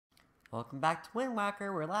Welcome back to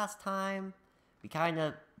Windwhacker, where last time we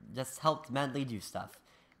kinda just helped Medley do stuff.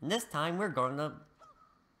 And this time we're going to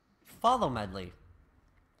follow Medley.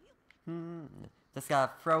 Just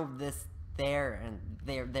gotta throw this there and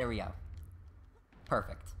there we go.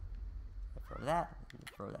 Perfect. Throw that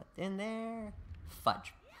in there.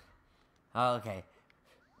 Fudge. Okay.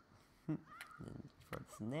 Throw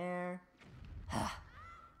this in there.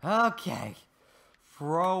 Okay.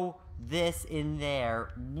 Throw this in there.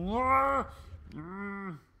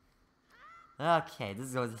 Okay, this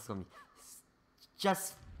is gonna be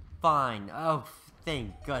just fine. Oh,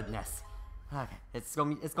 thank goodness. Okay, it's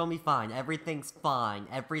gonna be fine. Everything's fine.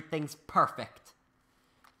 Everything's perfect.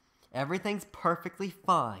 Everything's perfectly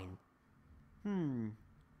fine.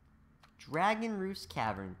 Dragon Roost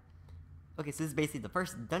Cavern. Okay, so this is basically the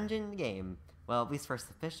first dungeon in the game. Well, at least first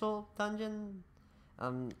official dungeon. I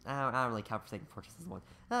don't really count for Second Fortress as one.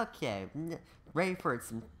 Okay, ready for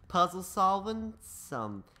some puzzle solving,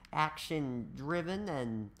 some action driven,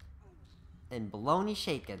 and baloney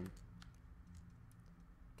shaken.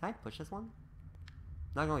 Can I push this one?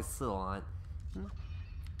 Not going to sit on it.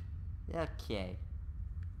 Okay.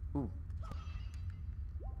 Ooh.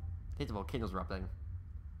 I think the volcano's erupting.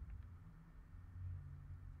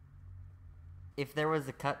 If there was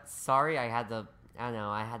a cut, sorry, I had to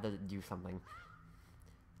do something.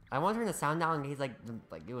 I want to turn the sound down in case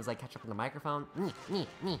it was catch up on the microphone.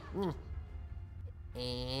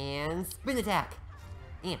 And spin attack.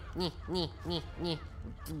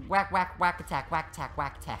 Whack attack, whack attack,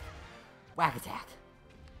 whack attack. Whack attack.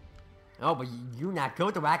 Oh, but you not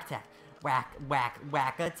go to whack attack. Whack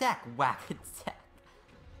attack, whack attack.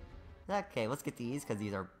 Okay, let's get these because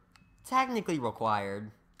these are technically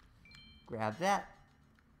required. Grab that.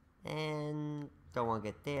 And don't want to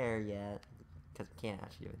get there yet. Because we can't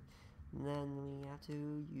actually do it. And then we have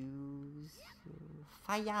to use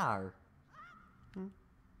fire.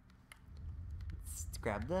 Let's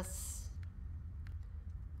grab this.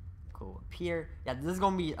 Go up here. Yeah, this is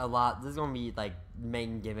gonna be a lot. This is gonna be like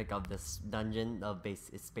main gimmick of this dungeon.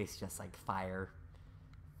 It's basically just like fire.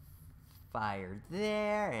 Fire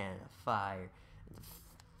there and a fire. And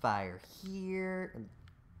fire here and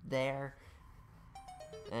there.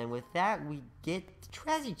 And with that, we get the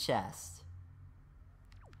treasure chest.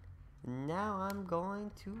 Now I'm going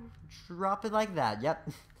to drop it like that. Yep.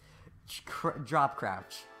 Drop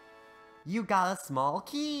crouch. You got a small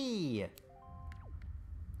key.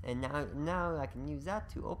 And now I can use that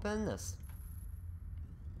to open this.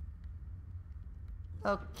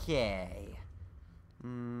 Okay.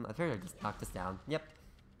 I figured I'd just knock this down. Yep.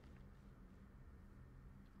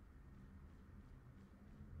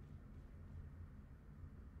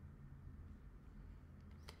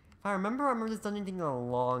 If I remember this dungeon taking a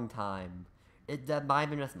long time. That might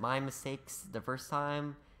have been just my mistakes the first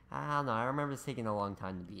time. I don't know, I remember this taking a long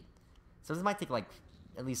time to beat. So this might take at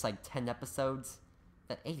least 10 episodes.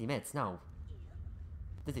 80 minutes, no.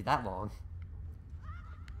 It didn't take that long.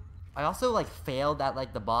 I also failed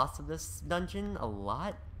at the boss of this dungeon a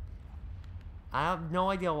lot. I have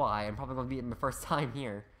no idea why. I'm probably gonna beat it my first time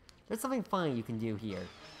here. There's something funny you can do here.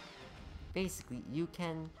 Basically, you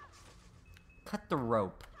can cut the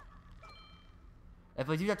rope. If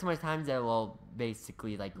I do that too many times, that will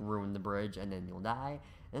basically ruin the bridge, and then you'll die.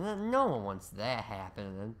 And then no one wants that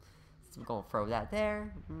happening. So we're gonna throw that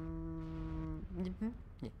there. Yeah.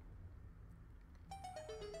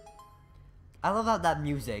 I love how that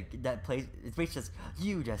music that plays. It's basically just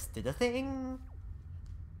you just did a thing.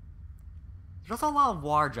 There's also a lot of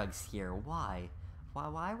war jugs here. Why?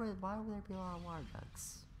 Why would there be a lot of war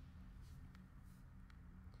jugs?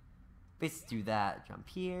 Basically do that. Jump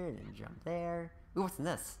here and then jump there. Ooh, what's in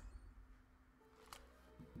this?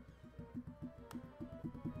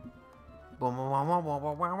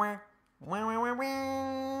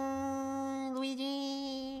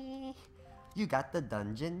 Luigi! You got the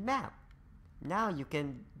dungeon map. Now you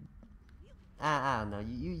can... I don't know.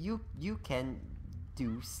 You can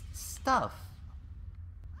do stuff.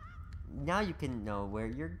 Now you can know where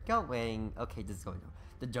you're going. Okay, this is going nowhere.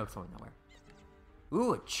 The joke's going nowhere.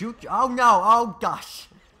 Ooh, a choo-choo. Oh no! Oh gosh!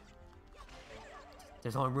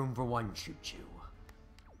 There's only room for one choo-choo.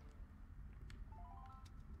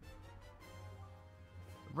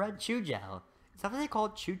 Red Chew Gel. Is that what they call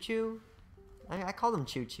choo-choo? I call them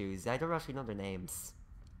choo-choos. I don't actually know their names.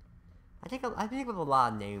 I think of a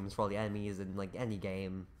lot of names for all the enemies in any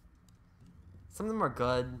game. Some of them are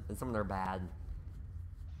good, and some of them are bad.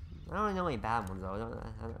 I don't really know any bad ones though.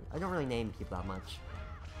 I don't really name people that much.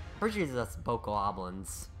 Pretty sure it's just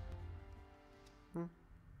Bokoblins.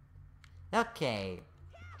 Okay.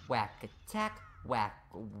 Whack attack, whack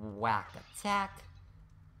attack.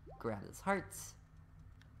 Grab his hearts.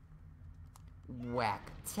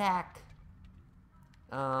 Whack attack.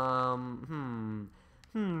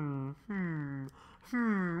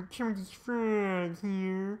 Somebody's friend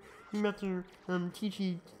here. I'm about to teach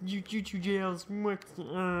you Jutsu Jails what's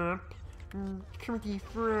up. Somebody's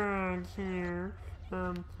friend here.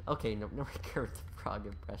 Okay, no care with the frog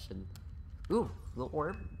impression. Ooh, little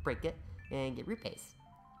orb, break it, and get root paste.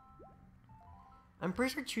 I'm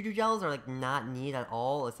pretty sure Jutsu Gels are like not needed at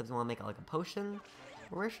all, except you want to make like a potion.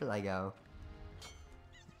 Where should I go?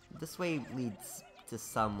 This way leads to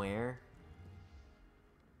somewhere.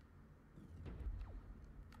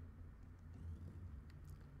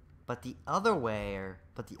 But the other way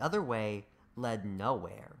led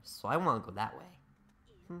nowhere. So I want to go that way.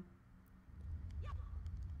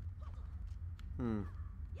 Where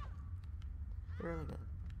are they going?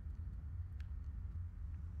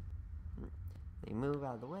 They move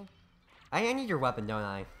out of the way. I need your weapon, don't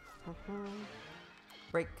I?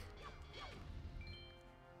 Break.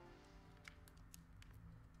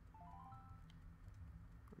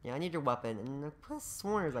 Yeah, I need your weapon, and the plus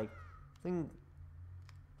sworn is like thing.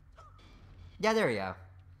 Yeah, there we go.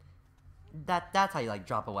 That's how you like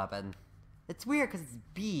drop a weapon. It's weird because it's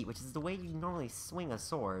B, which is the way you normally swing a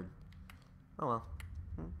sword. Oh well.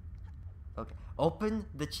 Okay, open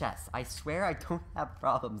the chest. I swear I don't have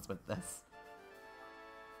problems with this.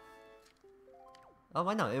 Oh,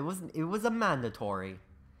 I know it wasn't. It was a mandatory.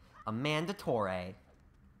 A mandatory.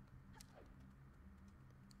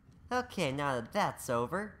 Okay, now that that's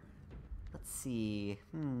over, let's see.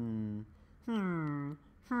 I'm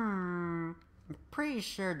pretty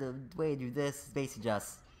sure the way to do this is basically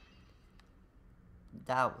just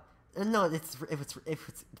that. No, it's with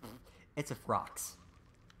rocks.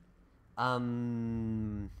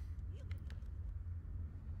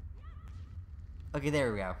 Okay,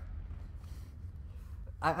 there we go.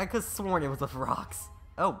 I could've sworn it was with rocks.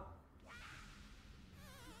 Oh.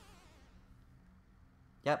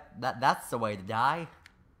 Yep, that's the way to die.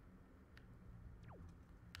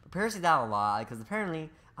 Apparently that a lot, because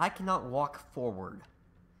apparently I cannot walk forward.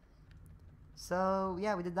 So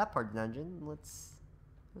yeah, we did that part of the dungeon. Let's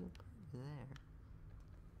put it there.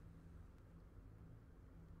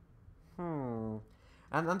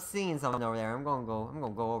 I'm seeing something over there. I'm gonna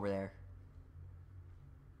go over there.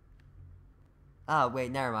 Oh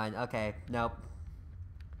wait, never mind. Okay, nope.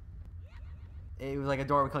 It was like a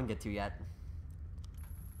door we couldn't get to yet.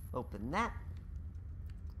 Open that.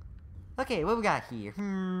 Okay, what we got here?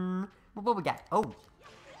 What we got? Oh.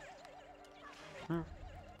 There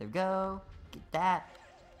we go. Get that.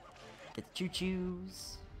 Get the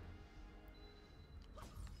choo-choos.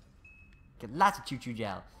 Get lots of choo-choo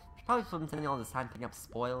gel. Should probably spend all this time picking up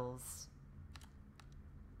spoils.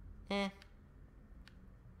 See,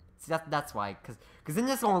 that's why, cause in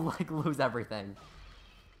this one, like, lose everything.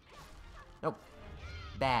 Nope.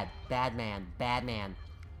 Bad man.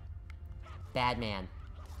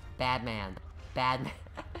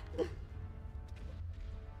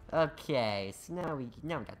 Okay, so now we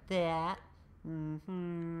got that.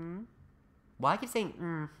 Why I keep saying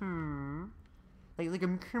like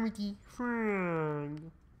I'm Kermity Frog.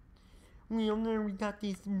 Well, now we got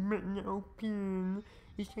this button open.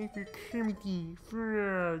 It's time for Kermity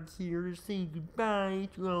Frog here to say goodbye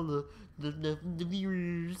to all the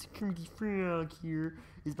viewers. Kermity Frog here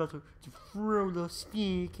is about to throw the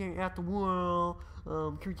stick at the wall.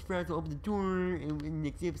 Kermity Frog will open the door in the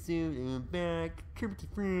next episode and back. Kermity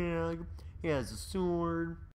Frog has a sword.